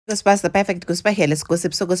Gospel, the perfect gospel here. Let's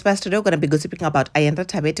gossip. So, gospel today we're gonna be gossiping about Ayanda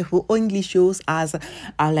thabethe, who only shows us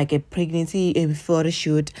like a pregnancy photo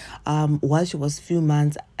shoot while she was few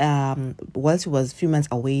months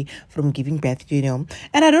away from giving birth. And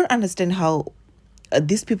I don't understand how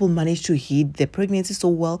these people manage to hide their pregnancy so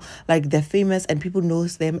well. Like, they're famous and people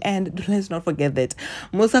knows them. And let's not forget that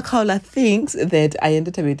Musa Kaula thinks that Ayanda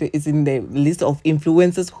thabethe is in the list of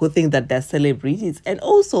influencers who think that they're celebrities. And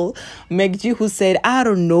also Meg G, who said, I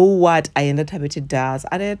don't know what Ayanda thabethe does.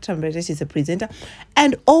 Ayanda thabethe, she's a presenter.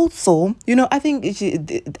 And also, I think she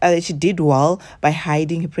did well by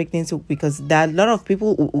hiding her pregnancy, because there are a lot of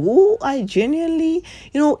people who are genuinely,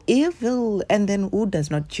 evil, and then who does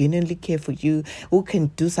not genuinely care for you, who can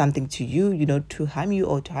do something to you, to harm you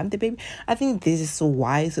or to harm the baby. I think this is so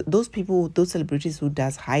wise. Those people, those celebrities who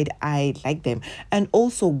does hide, I like them. And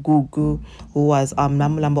also Gugu, who was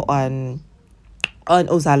Namulambo on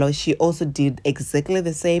Ozalo, she also did exactly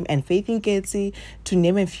the same, and Faith Nketsi, to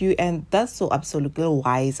name a few. And that's so absolutely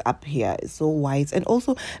wise up here. It's so wise. And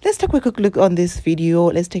also, let's take a quick look on this video.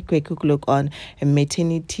 Let's take a quick look on her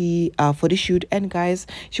maternity photo shoot. And guys,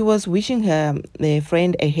 she was wishing her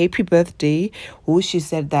friend a happy birthday, who she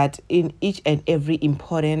said that in each and every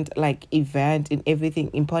important event, in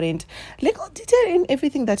everything important little detail, in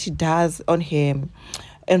everything that she does on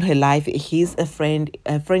her life, he's a friend.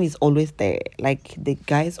 A friend is always there. Like, the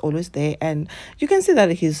guy is always there, and you can see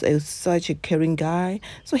that he's such a caring guy.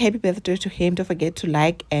 So happy birthday to him. Don't forget to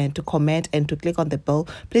like and to comment and to click on the bell.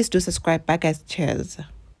 Please do subscribe. Bye guys, cheers.